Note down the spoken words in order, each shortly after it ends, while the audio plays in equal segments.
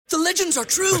The legends are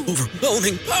true.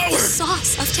 Overwhelming power! The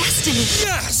sauce of destiny.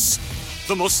 Yes!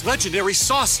 The most legendary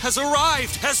sauce has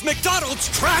arrived as McDonald's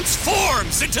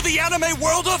transforms into the anime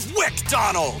world of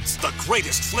WickDonald's. The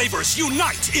greatest flavors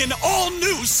unite in all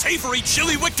new savory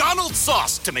chili McDonald's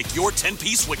sauce to make your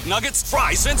 10-piece Wick Nuggets,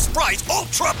 fries, and Sprite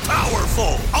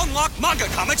ultra-powerful. Unlock manga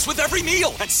comics with every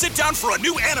meal and sit down for a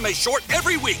new anime short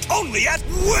every week only at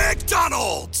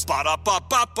WickDonald's.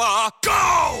 Ba-da-ba-ba-ba,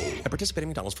 go! And participate in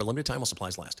McDonald's for a limited time while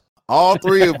supplies last. All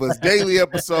three of us, daily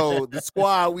episode. The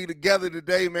squad, we together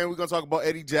today, man. We're going to talk about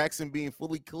Eddie Jackson being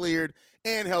fully cleared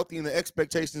and healthy and the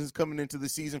expectations coming into the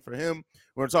season for him.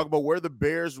 We're going to talk about where the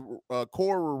Bears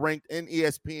core were ranked in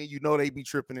ESPN. You know they be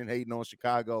tripping and hating on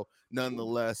Chicago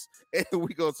nonetheless. And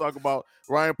we're going to talk about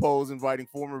Ryan Poles inviting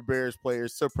former Bears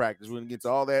players to practice. We're going to get to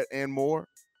all that and more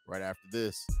right after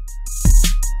this.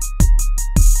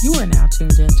 You are now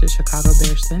tuned in to Chicago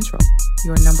Bears Central,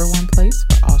 your number one place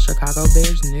for all Chicago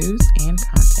Bears news and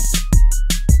content.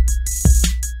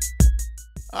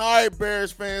 All right,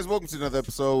 Bears fans, welcome to another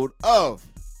episode of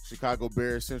Chicago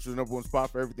Bears Central, number one spot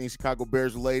for everything Chicago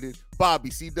Bears related. Bobby,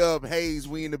 C-Dub, Hayes,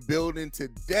 we in the building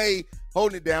today,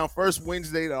 holding it down. First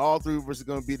Wednesday that all three of us are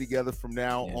going to be together from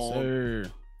now on.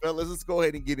 Sir. Fellas, let's go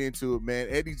ahead and get into it, man.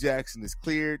 Eddie Jackson is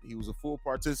cleared. He was a full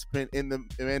participant in the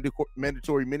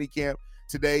mandatory minicamp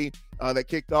today that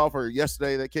kicked off, or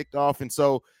yesterday that kicked off. And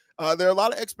so there are a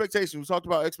lot of expectations. We talked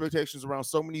about expectations around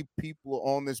so many people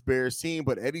on this Bears team,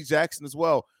 but Eddie Jackson as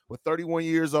well, with 31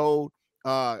 years old,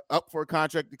 up for a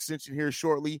contract extension here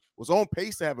shortly, was on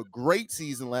pace to have a great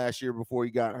season last year before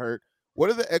he got hurt. What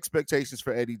are the expectations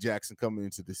for Eddie Jackson coming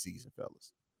into this season,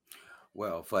 fellas?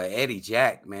 Well, for Eddie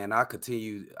Jack, man, I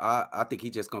think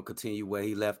he's just going to continue where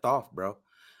he left off, bro.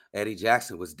 Eddie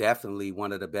Jackson was definitely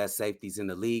one of the best safeties in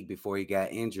the league before he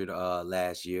got injured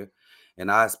last year.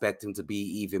 And I expect him to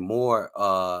be even more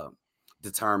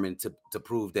determined to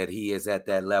prove that he is at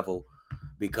that level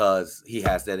because he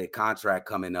has that contract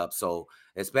coming up. So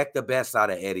expect the best out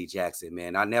of Eddie Jackson,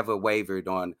 man. I never wavered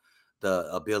on the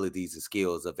abilities and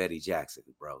skills of Eddie Jackson,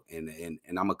 bro. And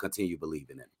I'm going to continue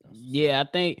believing it. Yeah,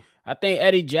 I think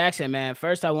Eddie Jackson, man,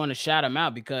 first I want to shout him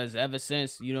out because ever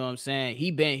since, you know what I'm saying,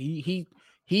 he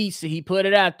put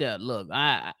it out there. Look,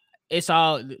 it's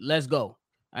all, let's go.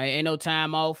 I ain't no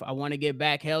time off. I want to get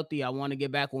back healthy. I want to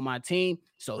get back with my team.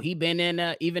 So he been in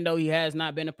there, even though he has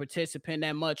not been a participant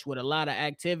that much with a lot of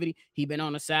activity. He been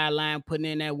on the sideline, putting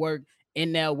in that work,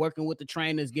 in there, working with the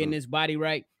trainers, getting his body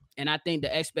right. And I think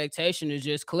the expectation is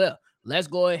just clear. Let's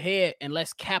go ahead and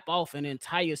let's cap off an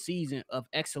entire season of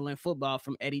excellent football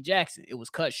from Eddie Jackson. It was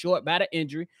cut short by the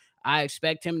injury. I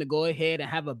expect him to go ahead and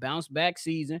have a bounce back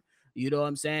season. You know what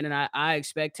I'm saying? And I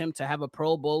expect him to have a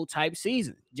Pro Bowl type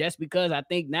season just because I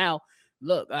think now,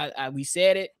 look, we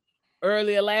said it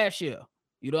earlier last year.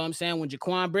 You know what I'm saying? When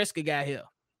Jaquan Brisker got here,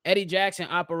 Eddie Jackson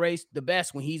operates the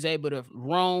best when he's able to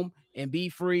roam and be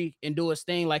free and do his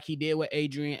thing like he did with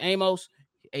Adrian Amos.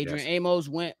 Amos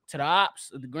went to the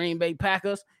ops of the Green Bay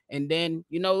Packers. And then,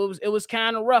 you know, it was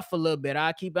kind of rough a little bit.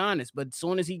 I'll keep honest. But as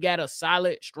soon as he got a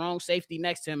solid, strong safety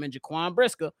next to him and Jaquan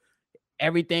Brisker,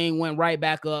 everything went right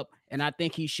back up. And I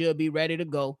think he should be ready to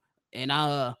go. And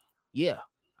I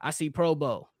see Pro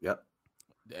Bowl. Yep.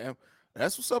 Damn.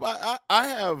 That's what's up. I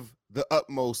have the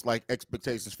utmost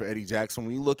expectations for Eddie Jackson.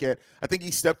 When you look at, I think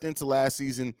he stepped into last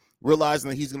season realizing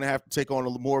that he's going to have to take on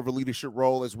more of a leadership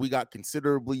role as we got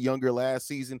considerably younger last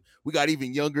season. We got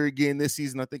even younger again this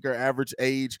season. I think our average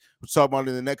age, we're talking about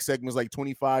in the next segment, is like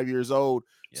 25 years old.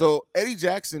 Yeah. So Eddie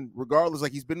Jackson, regardless,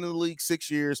 he's been in the league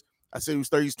 6 years. I said he was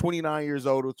 30. He's 29 years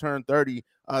old. He'll turn 30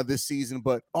 this season.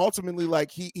 But ultimately,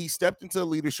 he stepped into a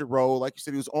leadership role. Like you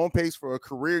said, he was on pace for a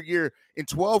career year. In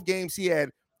 12 games, he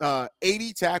had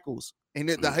 80 tackles. And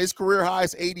his career high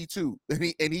is 82.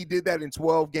 And he did that in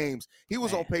 12 games. He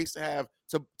was on pace to have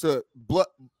to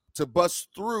bust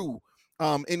through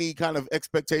any kind of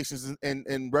expectations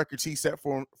and records he set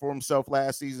for himself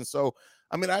last season. So,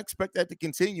 I mean, I expect that to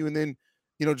continue. And then,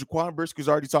 you know, Jaquan Brisker's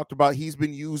already talked about he's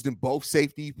been used in both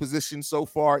safety positions so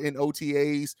far in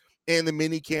OTAs and the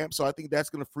mini camp. So I think that's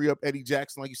going to free up Eddie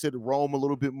Jackson, like you said, to roam a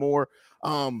little bit more.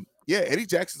 Eddie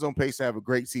Jackson's on pace to have a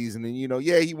great season. And, you know,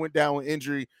 he went down with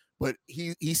injury, but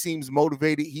he seems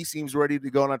motivated. He seems ready to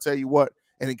go. And I tell you what,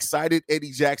 an excited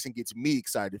Eddie Jackson gets me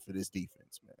excited for this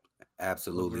defense, man.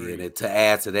 Absolutely. And to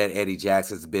add to that, Eddie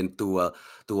Jackson's been through a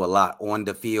lot on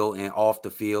the field and off the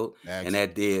field. Excellent. And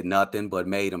that did nothing but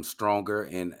made him stronger.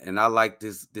 And I like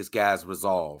this guy's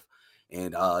resolve.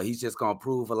 And he's just going to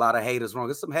prove a lot of haters wrong.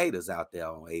 There's some haters out there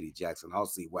on Eddie Jackson. I'll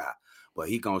see why. But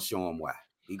he going to show him why.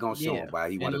 He going to show him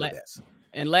why he one of the best.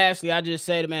 And lastly, I just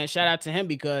say, man, shout out to him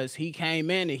because he came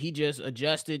in and he just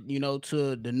adjusted,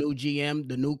 to the new GM,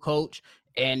 the new coach,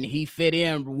 and he fit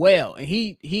in well. And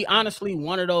he honestly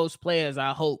one of those players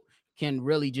I hope can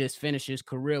really just finish his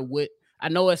career with. I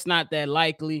know it's not that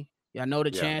likely. I know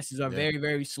the chances are very,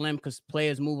 very slim because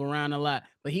players move around a lot.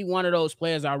 But he one of those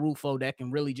players I root for that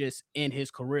can really just end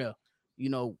his career,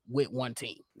 with one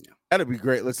team. That'd be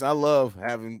great. Listen, I love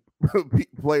having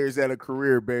players that are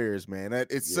career Bears, man.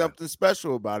 It's something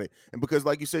special about it. And because,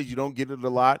 like you said, you don't get it a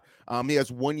lot. He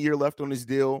has 1 year left on his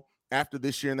deal after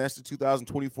this year, and that's the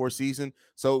 2024 season.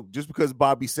 So just because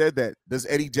Bobby said that, does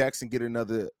Eddie Jackson get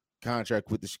another contract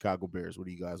with the Chicago Bears? What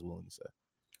are you guys willing to say?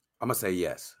 I'm going to say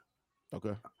yes.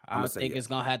 Okay. I think it's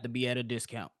going to have to be at a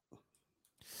discount.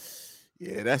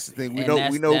 Yeah, that's the thing. We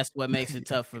know that's what makes it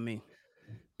tough for me.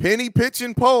 Penny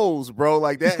pitching poles, bro,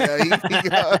 like that.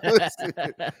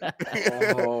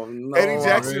 Oh, no. Eddie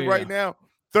Jackson right now,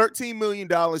 $13 million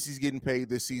he's getting paid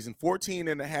this season,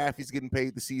 14.5 he's getting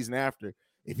paid the season after.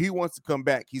 If he wants to come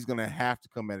back, he's gonna have to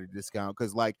come at a discount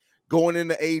because, like, going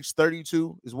into age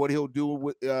 32 is what he'll do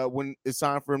with when it's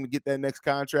time for him to get that next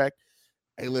contract.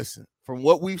 Hey, listen, from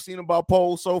what we've seen about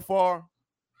Poles so far,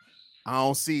 I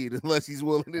don't see it unless he's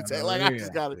willing to take. Like, I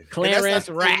just got it. Clearance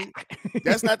rack.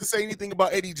 That's not to say anything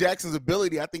about Eddie Jackson's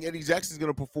ability. I think Eddie Jackson's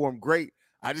going to perform great.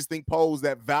 I just think Poles,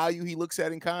 that value he looks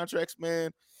at in contracts,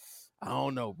 man. I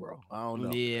don't know, bro. I don't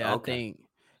know. Yeah, okay.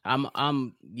 I think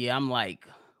I'm like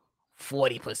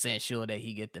 40% sure that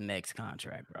he get the next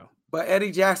contract, bro. But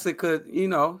Eddie Jackson could, he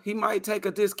might take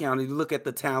a discount. If you look at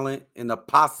the talent and the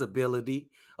possibility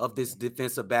of this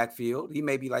defensive backfield, he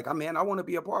may be like, man, I want to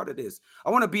be a part of this. I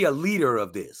want to be a leader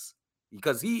of this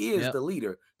because he is the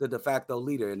leader, the de facto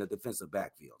leader in the defensive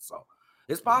backfield. So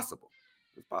it's possible.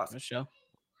 It's possible. For sure.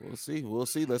 We'll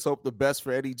see. Let's hope the best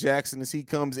for Eddie Jackson as he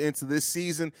comes into this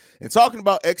season. And talking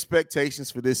about expectations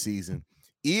for this season,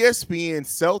 ESPN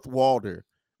Seth Walder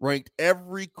ranked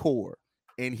every core,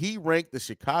 and he ranked the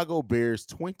Chicago Bears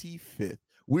 25th.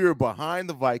 We were behind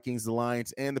the Vikings, the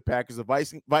Lions, and the Packers.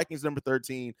 The Vikings number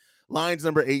 13, Lions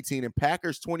number 18, and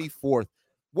Packers 24th.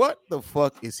 What the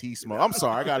fuck is he smoking? I'm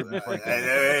sorry, I gotta be frank.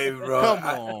 Hey, bro. Come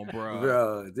on, bro.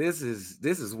 Bro, this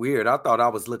is weird. I thought I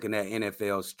was looking at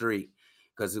NFL Street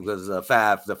because it was the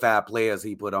five players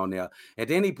he put on there. And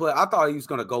then I thought he was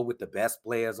going to go with the best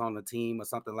players on the team or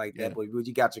something like that. But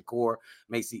you got your core,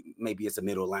 maybe it's a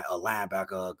middle line, a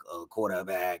linebacker, a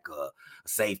quarterback, a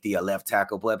safety, a left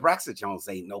tackle. But Braxton Jones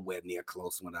ain't nowhere near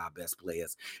close one of our best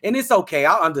players. And it's okay.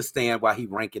 I understand why he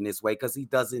ranking this way because he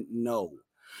doesn't know.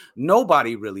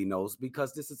 Nobody really knows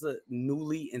because this is a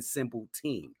newly assembled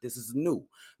team. This is new.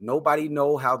 Nobody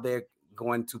know how they're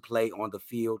going to play on the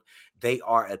field. They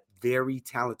are a very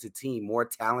talented team, more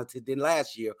talented than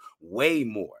last year, way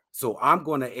more. So I'm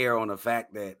going to err on the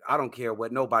fact that I don't care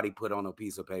what nobody put on a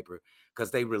piece of paper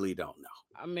because they really don't know.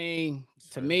 I mean,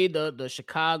 to me, the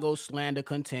Chicago slander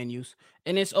continues,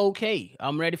 and it's okay.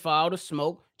 I'm ready for all the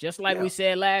smoke, just like we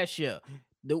said last year.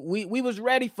 We was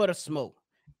ready for the smoke,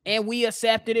 and we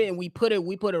accepted it, and we put it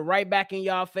right back in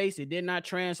y'all face. It did not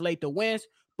translate to wins,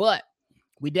 but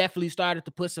we definitely started to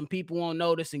put some people on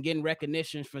notice and getting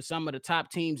recognition for some of the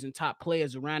top teams and top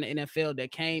players around the NFL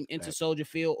that came into Soldier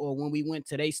Field or when we went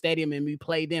to their stadium and we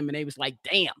played them and they was like,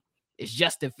 damn, it's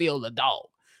Justin Field, the dog.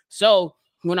 So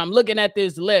when I'm looking at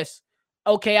this list,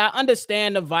 okay, I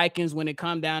understand the Vikings when it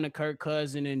come down to Kirk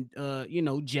Cousins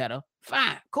and, Jetta.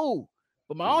 Fine, cool.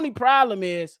 But my only problem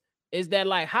is that,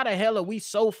 like, how the hell are we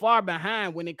so far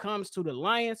behind when it comes to the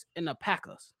Lions and the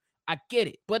Packers? I get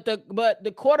it, but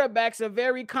the quarterbacks are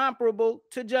very comparable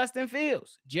to Justin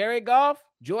Fields. Jared Goff,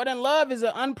 Jordan Love is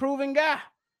an unproven guy.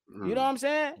 You know what I'm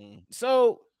saying?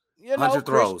 So, 100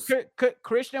 throws.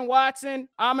 Christian Watson,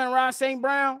 Amon-Ra St.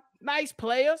 Brown, nice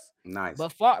players. Nice.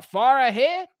 But far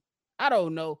ahead, I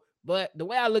don't know. But the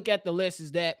way I look at the list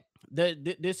is that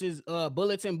this is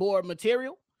bulletin board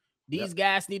material. These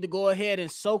guys need to go ahead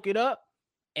and soak it up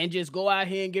and just go out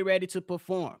here and get ready to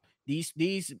perform.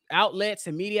 These outlets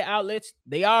and media outlets,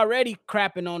 they already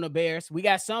crapping on the Bears. We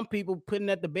got some people putting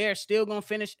that the Bears still going to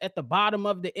finish at the bottom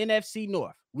of the NFC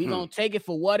North. We going to take it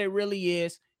for what it really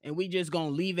is, and we just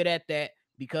going to leave it at that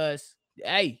because,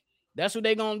 hey, that's what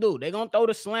they're going to do. They're going to throw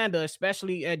the slander,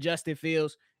 especially at Justin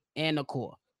Fields and the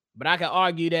core. But I can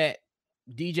argue that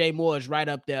DJ Moore is right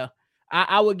up there.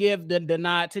 I would give the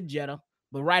nod to Jetta.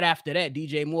 But right after that,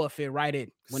 DJ Moore fit right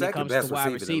in when it comes to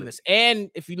wide receivers.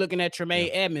 And if you're looking at Tremaine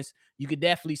Edmonds, you could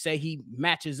definitely say he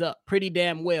matches up pretty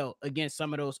damn well against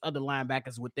some of those other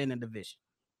linebackers within the division.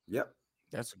 Yep.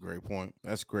 That's a great point.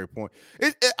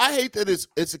 I hate that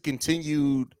it's a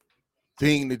continued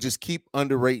thing to just keep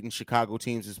underrating Chicago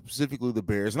teams, and specifically the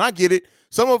Bears. And I get it.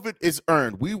 Some of it is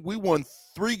earned. We won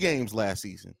 3 games last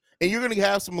season. And you're going to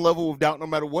have some level of doubt no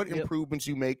matter what improvements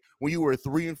you make when you were a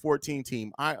 3-14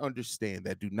 team. I understand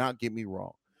that. Do not get me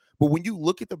wrong. But when you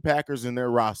look at the Packers and their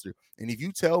roster, and if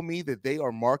you tell me that they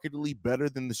are markedly better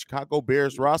than the Chicago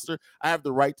Bears roster, I have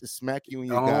the right to smack you in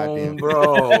your goddamn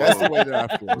bro. That's the way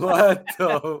that I feel. What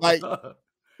the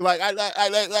Like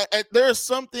there are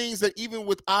some things that even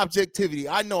with objectivity,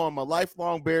 I know I'm a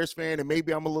lifelong Bears fan and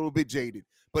maybe I'm a little bit jaded.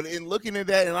 But in looking at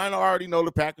that, and I already know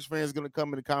the Packers fans are going to come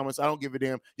in the comments. I don't give a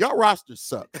damn. Y'all roster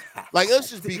sucks. Like, let's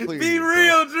just be clear. Be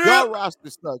real, Drew. Y'all roster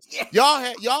sucks.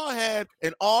 Yeah. Y'all had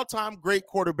an all-time great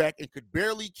quarterback and could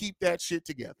barely keep that shit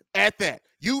together. At that,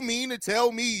 you mean to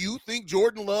tell me you think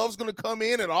Jordan Love's going to come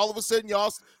in and all of a sudden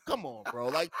y'all come on, bro?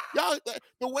 Like y'all,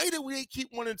 the way that we keep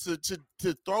wanting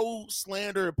to throw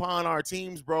slander upon our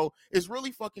teams, bro, is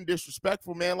really fucking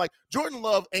disrespectful, man. Like Jordan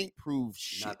Love ain't proved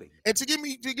shit. Nothing. And to get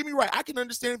me right, I can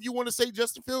understand if you want to say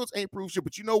Justin Fields ain't proved shit,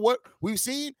 but you know what we've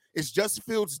seen is Justin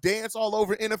Fields dance all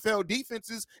over NFL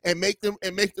defenses and make them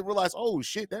realize, oh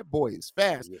shit, that boy is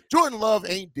fast. Yeah. Jordan Love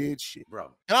ain't did shit, bro.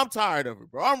 And I'm tired of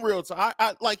it, bro. I'm real tired.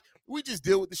 I like we just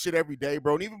deal with this shit every day,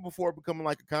 bro. And even before becoming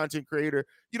like a content creator,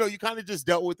 you know, you kind of just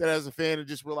dealt with it as a fan and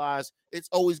just realized it's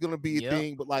always going to be a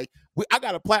thing. But like, I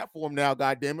got a platform now,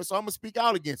 goddammit, so I'm going to speak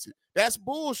out against it. That's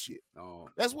bullshit. Oh.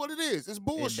 That's what it is. It's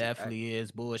bullshit. It definitely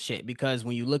is bullshit because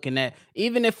when you're looking at,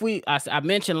 even if I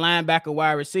mentioned linebacker,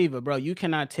 wide receiver, bro, you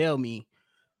cannot tell me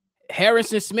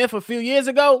Harrison Smith a few years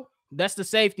ago, that's the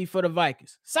safety for the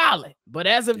Vikings. Solid. But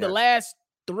as of the last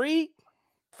 3-4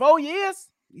 years,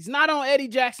 he's not on Eddie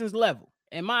Jackson's level,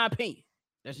 in my opinion.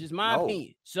 That's just my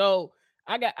opinion. So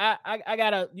I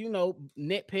gotta, you know,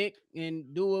 nitpick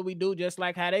and do what we do just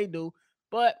like how they do.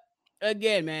 But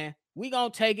again, man, we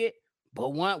gonna take it. But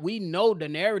we know the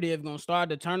narrative gonna start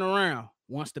to turn around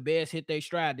once the Bears hit their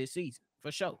stride this season,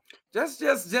 for sure.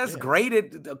 Just grade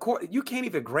it. You can't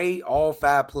even grade all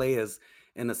 5 players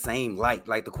in the same light.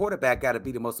 Like the quarterback got to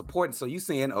be the most important. So you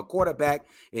seeing a quarterback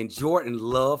in Jordan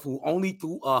Love who only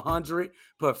threw 100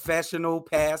 professional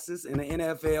passes in the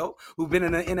NFL, who've been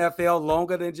in the NFL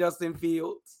longer than Justin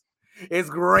Fields, is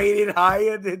graded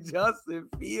higher than Justin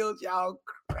Fields. Y'all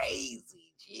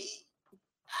crazy, G.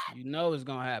 You know it's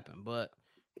gonna happen, but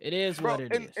it is what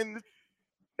it is.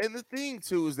 And the thing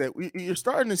too is that you're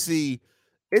starting to see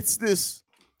it's this.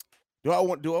 Do I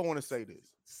want to say this?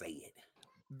 Say it.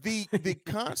 The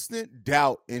constant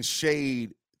doubt and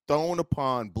shade thrown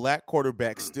upon black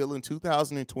quarterbacks still in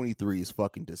 2023 is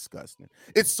fucking disgusting.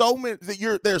 It's so many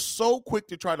that they're so quick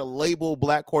to try to label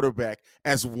black quarterback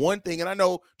as one thing. And I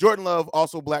know Jordan Love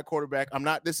also black quarterback.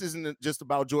 This isn't just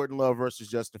about Jordan Love versus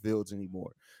Justin Fields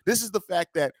anymore. This is the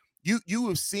fact that you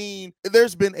have seen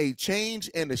there's been a change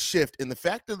and a shift. And the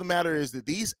fact of the matter is that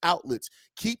these outlets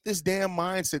keep this damn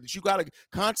mindset that you got to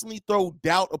constantly throw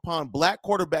doubt upon black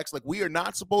quarterbacks like we are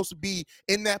not supposed to be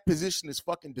in that position is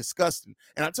fucking disgusting.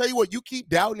 And I tell you what, you keep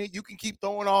doubting it. You can keep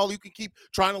throwing you can keep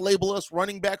trying to label us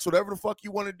running backs, whatever the fuck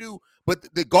you want to do.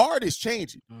 But the guard is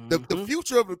changing. Mm-hmm. The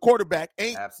future of the quarterback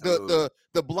ain't the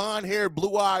blonde-haired,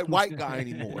 blue-eyed white guy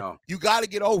anymore. No. You got to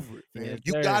get over it, man.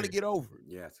 You got to get over it.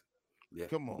 Yes. Yeah.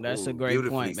 Come on. That's a great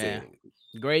point, man.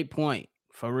 Great point.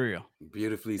 For real.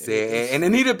 Beautifully said. And it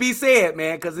need to be said,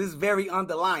 man, because it's very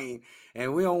underlying.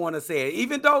 And we don't want to say it.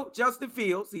 Even though Justin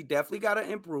Fields, he definitely got to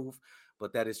improve.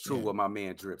 But that is true what my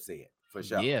man Drip said. For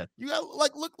sure. Yeah. You got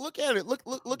look at it.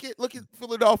 Look at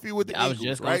Philadelphia with the Eagles. I was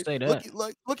just gonna say that.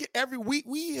 Look at every week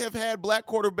we have had black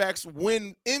quarterbacks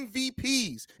win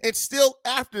MVPs. And still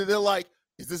after they're like,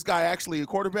 is this guy actually a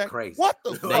quarterback? Crazy. What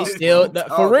the they still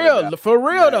for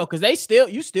real though, because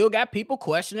you still got people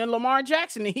questioning Lamar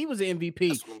Jackson and he was an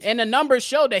MVP, and the numbers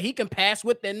show that he can pass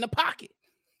within the pocket.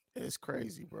 It's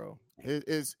crazy, bro.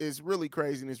 It's really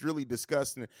crazy and it's really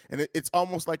disgusting, and it's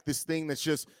almost like this thing that's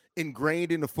just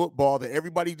ingrained into football that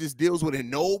everybody just deals with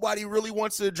and nobody really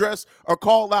wants to address or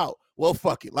call out. Well,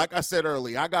 fuck it. Like I said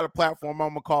earlier, I got a platform. I'm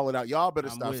gonna call it out. Y'all better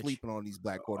stop sleeping on these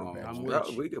black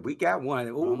quarterbacks. We got one.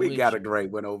 Ooh, we got a great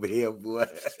one over here, boy.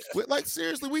 Like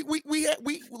seriously, we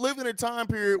live in a time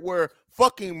period where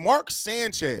fucking Mark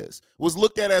Sanchez was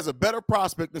looked at as a better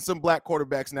prospect than some black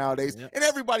quarterbacks nowadays, and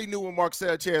everybody knew when Mark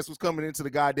Sanchez was coming into the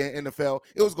goddamn NFL,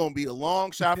 it was gonna be a long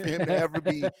shot for him to ever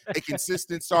be a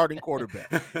consistent starting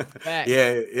quarterback.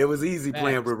 Yeah, it was easy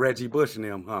playing with Reggie Bush and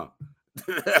them, huh?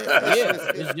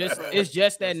 It's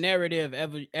just that narrative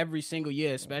every single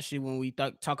year, especially when we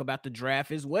talk about the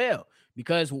draft as well.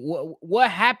 Because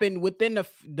what happened within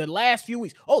the last few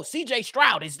weeks? Oh, CJ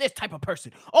Stroud is this type of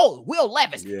person. Oh, Will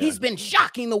Levis, he's been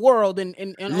shocking the world in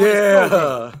on his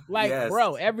pro day. Like,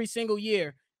 bro, every single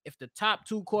year, if the top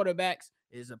two quarterbacks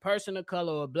is a person of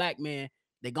color or a black man,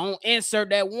 they're gonna insert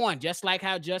that one, just like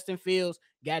how Justin Fields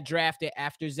got drafted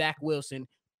after Zach Wilson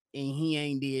and he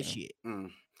ain't did shit.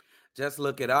 Just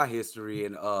look at our history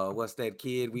and what's that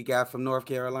kid we got from North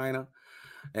Carolina?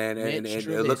 And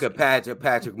look at Patrick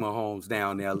Mahomes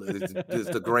down there. Is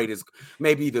the greatest,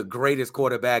 maybe the greatest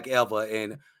quarterback ever.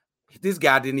 And this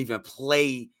guy didn't even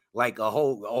play like a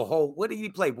whole. What did he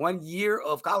play? 1 year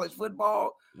of college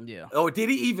football? Yeah. Or did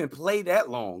he even play that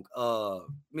long?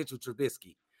 Mitchell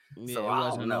Trubisky. Yeah, so, it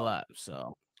wasn't a lot.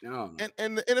 So.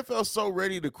 And the NFL's so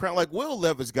ready to crown. Like, Will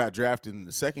Levis got drafted in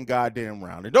the second goddamn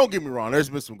round. And don't get me wrong, there's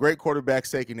been some great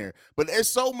quarterbacks taken there. But there's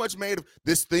so much made of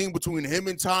this thing between him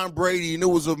and Tom Brady, and it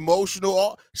was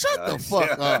emotional. Shut the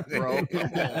fuck up, bro. Come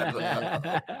on,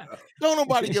 man. Don't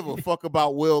nobody give a fuck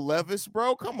about Will Levis,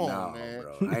 bro. Come on, man.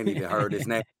 Bro. I ain't even heard his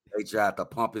name. They tried to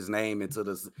pump his name into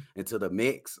the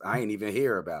mix. I ain't even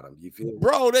hear about him. You feel,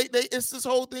 bro? They it's this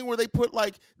whole thing where they put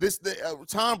like this.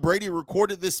 Tom Brady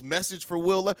recorded this message for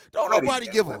Will. Don't nobody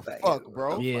give a fuck,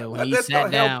 bro. Yeah, when he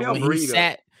sat down,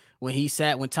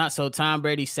 when Tom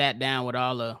Brady sat down with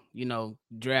all the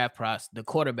draft the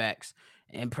quarterbacks,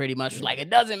 and pretty much like, it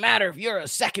doesn't matter if you're a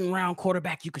second round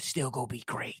quarterback, you could still go be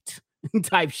great.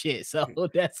 Type shit. So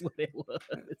that's what it was.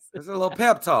 It's a little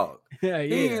pep talk.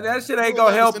 Yeah. That shit ain't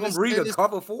gonna help him read a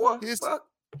cover four.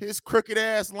 His crooked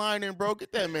ass lining, bro.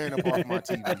 Get that man up off my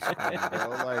TV screen,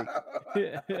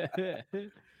 bro.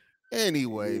 Like,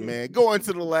 anyway, man, going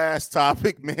to the last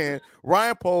topic, man.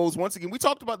 Ryan Poles, once again, we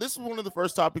talked about this. Was one of the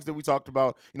first topics that we talked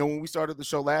about, when we started the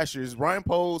show last year, is Ryan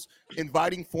Poles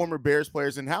inviting former Bears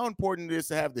players and how important it is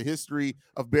to have the history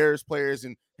of Bears players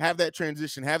and have that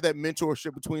transition, have that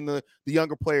mentorship between the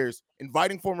younger players,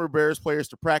 inviting former Bears players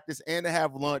to practice and to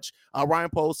have lunch.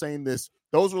 Ryan Poles saying this: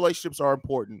 those relationships are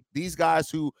important. These guys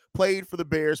who played for the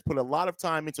Bears put a lot of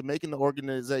time into making the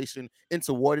organization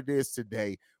into what it is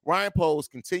today. Ryan Poles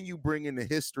continue bringing the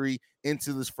history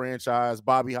into this franchise.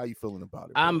 Bobby, how you feeling about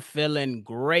it, bro? I'm feeling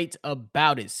great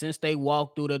about it. Since they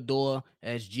walked through the door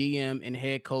as GM and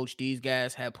head coach, these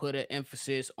guys have put an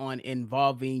emphasis on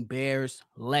involving Bears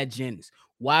legends.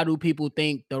 Why do people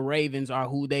think the Ravens are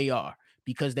who they are?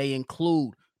 Because they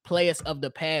include players of the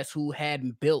past who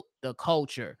hadn't built the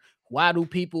culture. Why do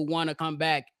people want to come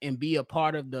back and be a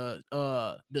part of the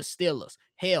Steelers?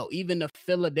 Hell, even the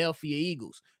Philadelphia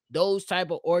Eagles. Those type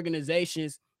of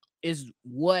organizations is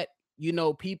what,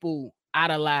 people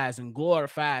idolize and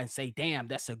glorify and say, damn,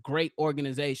 that's a great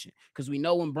organization. Because we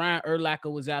know when Brian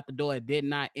Urlacher was out the door, it did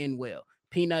not end well.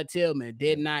 Peanut Tillman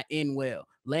did not end well.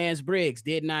 Lance Briggs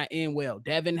did not end well.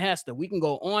 Devin Hester. We can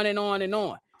go on and on and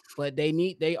on. But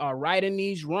they are righting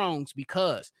these wrongs,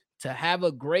 because to have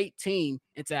a great team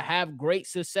and to have great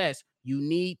success, you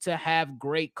need to have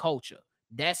great culture.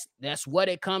 That's what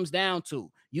it comes down to.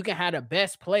 You can have the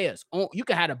best players. You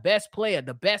can have the best player,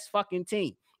 the best fucking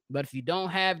team. But if you don't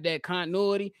have that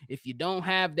continuity, if you don't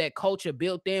have that culture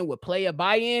built in with player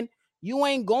buy-in, you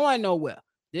ain't going nowhere.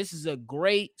 This is a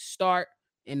great start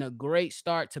and a great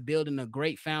start to building a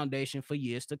great foundation for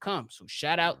years to come. So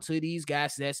shout out to these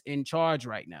guys that's in charge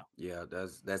right now. Yeah,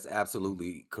 that's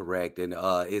absolutely correct. And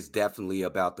it's definitely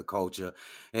about the culture.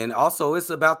 And also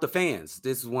it's about the fans.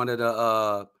 This is one of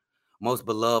the most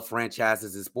beloved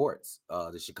franchises in sports.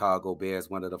 The Chicago Bears,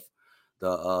 one of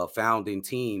the founding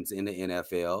teams in the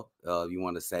NFL, you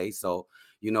want to say. So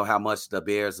you know how much the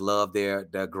Bears love their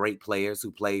great players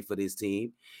who played for this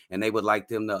team, and they would like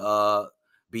them to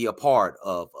be a part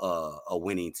of a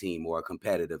winning team or a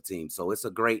competitive team. So it's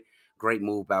a great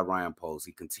move by Ryan Poles.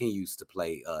 He continues to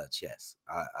play chess.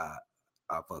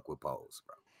 I fuck with Poles,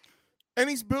 bro. And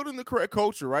he's building the correct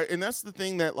culture, right? And that's the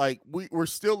thing that, like, we're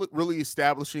still really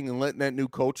establishing and letting that new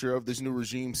culture of this new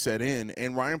regime set in.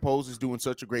 And Ryan Poles is doing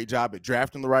such a great job at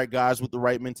drafting the right guys with the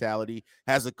right mentality,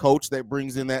 has a coach that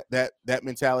brings in that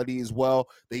mentality as well.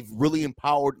 They've really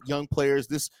empowered young players.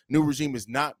 This new regime has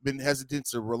not been hesitant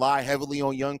to rely heavily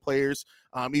on young players,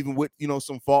 even with,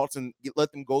 some faults, and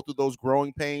let them go through those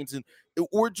growing pains. And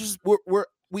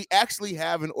we actually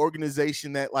have an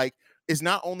organization that, like, is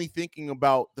not only thinking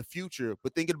about the future,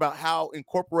 but thinking about how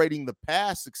incorporating the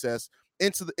past success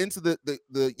into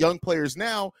the young players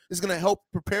now is going to help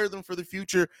prepare them for the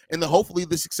future and hopefully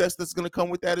the success that's going to come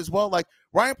with that as well. Like,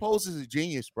 Ryan Poles is a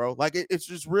genius, bro. Like, it's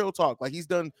just real talk. Like, he's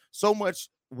done so much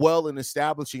well in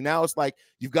establishing. Now it's like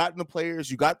you've gotten the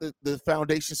players, you got the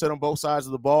foundation set on both sides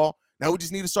of the ball. Now we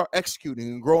just need to start executing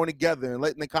and growing together and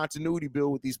letting the continuity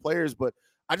build with these players. But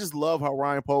I just love how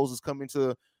Ryan Poles has come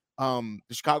into the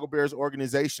Chicago Bears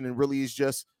organization and really is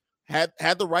just had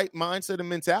the right mindset and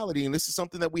mentality. And this is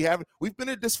something that we've been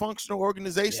a dysfunctional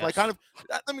organization, Yes. like kind of,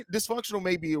 I mean, dysfunctional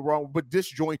may be wrong, but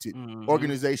disjointed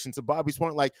organization. To Bobby's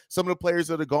point, like some of the players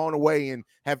that have gone away and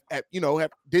have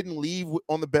didn't leave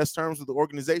on the best terms with the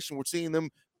organization, we're seeing them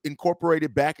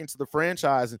incorporated back into the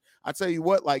franchise. And I tell you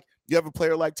what, like you have a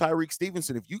player like Tyreek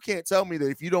Stevenson. If you can't tell me that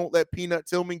if you don't let Peanut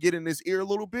Tillman get in his ear a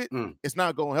little bit, it's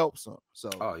not going to help some. So,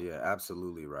 oh yeah,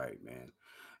 absolutely right, man.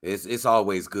 It's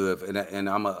always good, and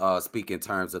I'm a speak in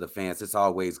terms of the fans. It's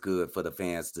always good for the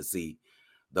fans to see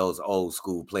those old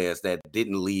school players that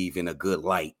didn't leave in a good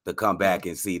light to come back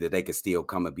and see that they can still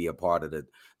come and be a part of the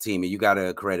team. And you got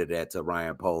to credit that to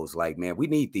Ryan Poles. Like, man, we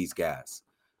need these guys.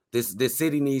 This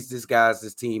city needs these guys.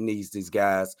 This team needs these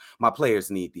guys. My players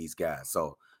need these guys.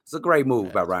 So it's a great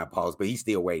move by Ryan Poles, but he's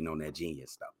still waiting on that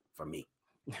genius stuff for me.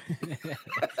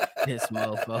 This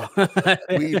mofo.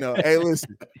 We know. Hey,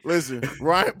 listen.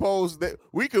 Ryan Poles, that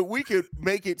we could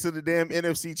make it to the damn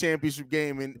NFC Championship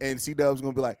game, and C-Dub's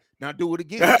gonna be like, "Now do it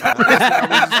again." Get him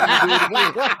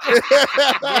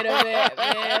there,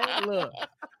 man. Look,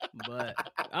 but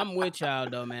I'm with y'all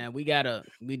though, man. We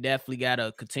definitely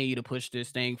gotta continue to push this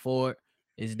thing forward.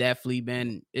 It's definitely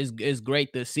been it's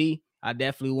great to see. I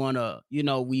definitely want to,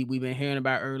 we've been hearing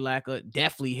about Urlacher,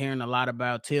 definitely hearing a lot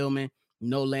about Tillman.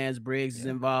 No, Lance Briggs is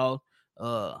involved.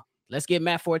 Let's get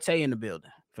Matt Forte in the building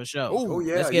for sure. Oh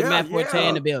yeah, let's get Matt Forte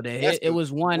in the building. It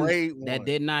was one that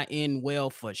did not end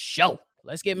well for sure.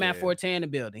 Let's get Matt Forte in the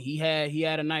building. He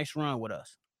had a nice run with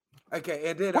us. Okay,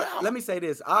 and then let me say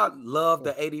this: I love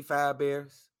the '85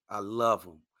 Bears. I love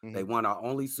them. They won our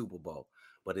only Super Bowl,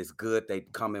 but it's good they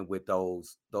come in with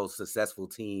those successful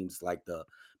teams like the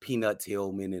Peanut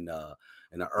Tillman and the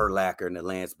Urlacher and the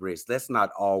Lance Briggs. Let's not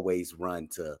always run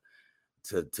to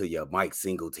your Mike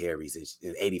Singletary's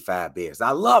and 85 Bears.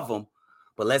 I love them,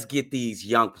 but let's get these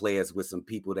young players with some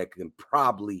people that can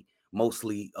probably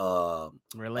mostly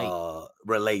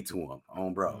relate to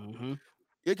them, bro.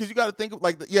 Yeah, because you got to think of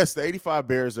the 85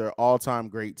 Bears are an all-time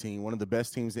great team, one of the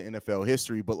best teams in NFL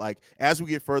history. But like as we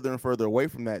get further and further away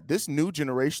from that, this new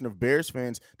generation of Bears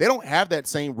fans, they don't have that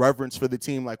same reverence for the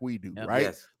team like we do, right?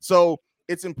 Yes. So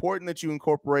it's important that you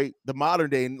incorporate the modern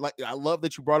day. And like I love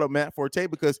that you brought up Matt Forte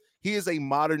because he is a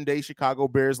modern day Chicago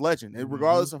Bears legend. And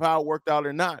regardless of how it worked out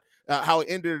or not, how it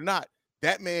ended or not,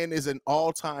 that man is an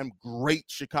all-time great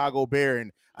Chicago Bear.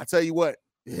 And I tell you what,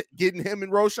 getting him in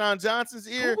Roshan Johnson's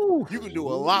ear, you can do a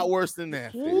lot worse than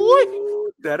that.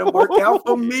 That'll work out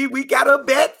for me. We got a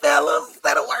bet, fellas.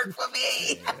 That'll work for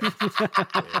me.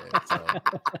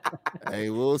 Hey,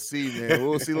 we'll see, man.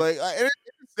 We'll see.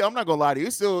 I'm not gonna lie to you.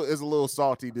 It still is a little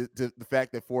salty to the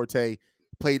fact that Forte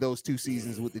played those 2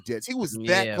 seasons with the Jets. He was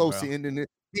that close to ending it,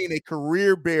 being a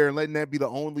career Bear and letting that be the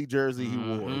only jersey he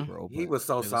wore, bro. He was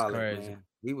so solid, man.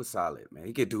 He was solid, man.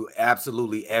 He could do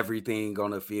absolutely everything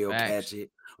on the field, catch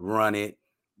it, run it.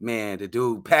 Man, the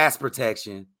dude, pass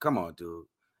protection. Come on, dude.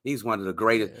 He's one of the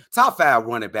greatest top 5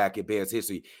 running back in Bears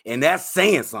history. And that's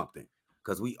saying something.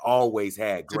 Because we always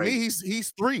had great. To me, he's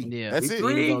 3. Yeah, that's it.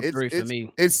 3 for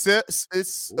me. It's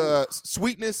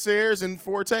Sweetness, Sayers, and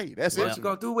Forte. That's it. What you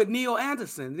gonna do with Neil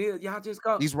Anderson? Y'all just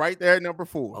go. He's right there at number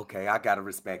 4. Okay, I gotta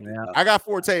respect it. I got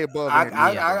Forte above.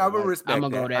 I will respect. I'm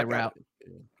gonna go that route.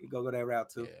 You go that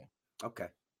route too. Yeah. Okay.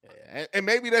 Yeah. And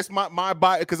maybe that's my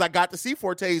bias because I got to see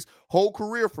Forte's whole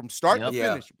career from start to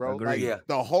finish, bro.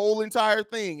 The whole entire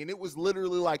thing, and it was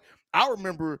literally like I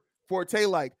remember Forte,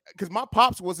 because my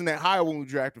pops wasn't that high when we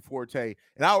drafted Forte.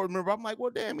 And I remember, I'm like,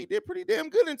 well, damn, he did pretty damn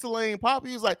good in Tulane. Pop,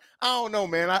 he was like, I don't know,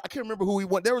 man. I can't remember who he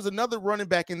won. There was another running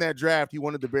back in that draft he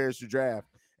wanted the Bears to draft.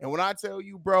 And when I tell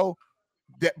you, bro,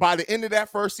 that by the end of that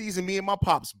first season, me and my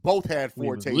pops both had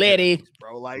Forte. Liddy,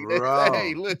 bro.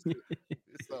 Hey, listen.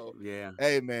 So, yeah.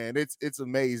 Hey, man, it's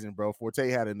amazing, bro. Forte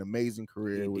had an amazing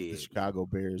career with the Chicago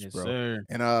Bears, bro. Sir.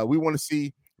 And we want to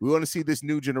see this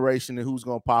new generation and who's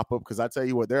going to pop up because I tell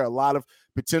you what, there are a lot of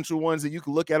potential ones that you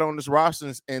can look at on this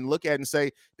roster and look at and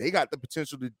say they got the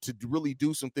potential to really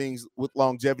do some things with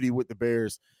longevity with the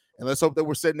Bears. And let's hope that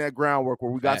we're setting that groundwork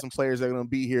where we got some players that are going to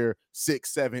be here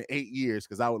 6, 7, 8 years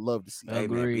because I would love to see that. Hey,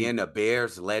 man, being a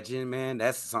Bears legend, man,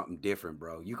 that's something different,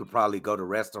 bro. You could probably go to a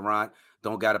restaurant,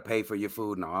 don't got to pay for your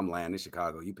food. No, I'm lying. In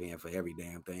Chicago, you paying for every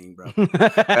damn thing, bro.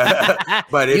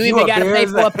 But if you even got to pay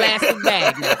for a plastic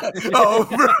bag. Oh,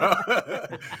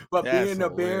 bro. But that's being a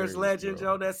Bears legend,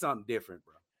 Joe, that's something different,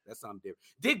 bro. That's something different.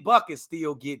 Dick Buck is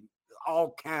still getting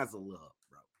all kinds of love,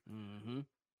 bro.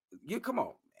 You come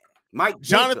on.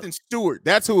 Jonathan Stewart.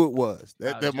 That's who it was.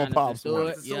 That my Jonathan pops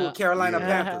Stewart, was. Stewart, Carolina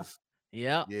Panthers.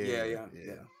 Yeah.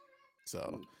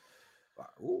 So,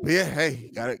 but yeah,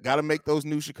 hey, gotta make those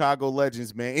new Chicago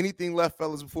legends, man. Anything left,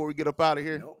 fellas, before we get up out of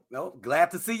here? Nope.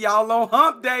 Glad to see y'all on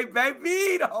Hump Day,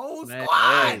 baby. The whole squad.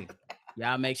 Hey,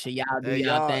 y'all make sure y'all do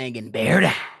y'all thing and bear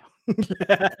down.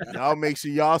 Y'all make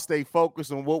sure y'all stay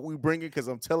focused on what we bringing, because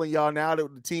I'm telling y'all now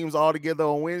that the team's all together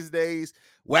on Wednesdays,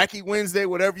 Wacky Wednesday,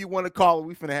 whatever you want to call it,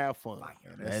 we finna have fun.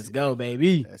 Let's go,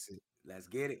 baby. That's it. Let's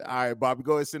get it. All right, Bobby,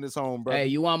 go ahead and send us home, bro. Hey,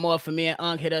 you want more for me and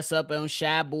Unc? Hit us up on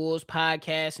Shy Bulls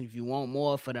Podcast. And if you want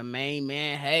more for the main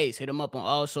man Hayes, hit him up on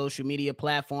all social media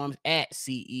platforms at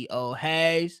CEO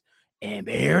Hayes. And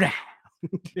bear down.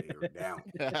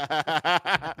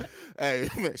 Hey,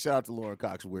 man, shout out to Lauren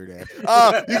Cox, weird ass.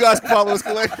 You guys can follow us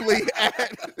collectively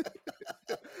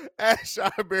at Shy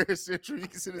Bear Central. You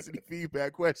can send us any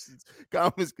feedback, questions,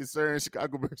 comments, concerns,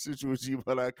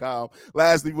 ChicagoBearCentral@gmail.com.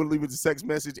 Lastly, we'll leave us a text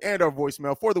message and our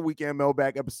voicemail for the weekend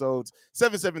mailbag episodes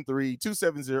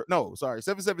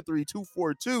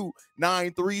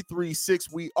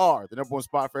 773-242-9336. We are the number one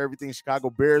spot for everything Chicago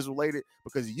Bears related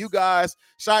because of you guys.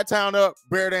 Chi-Town up,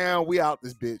 Bear down. We out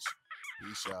this bitch.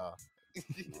 Peace, y'all.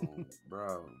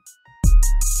 Bro.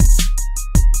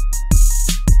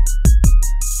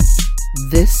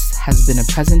 This has been a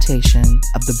presentation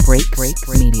of the Break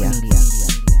Media.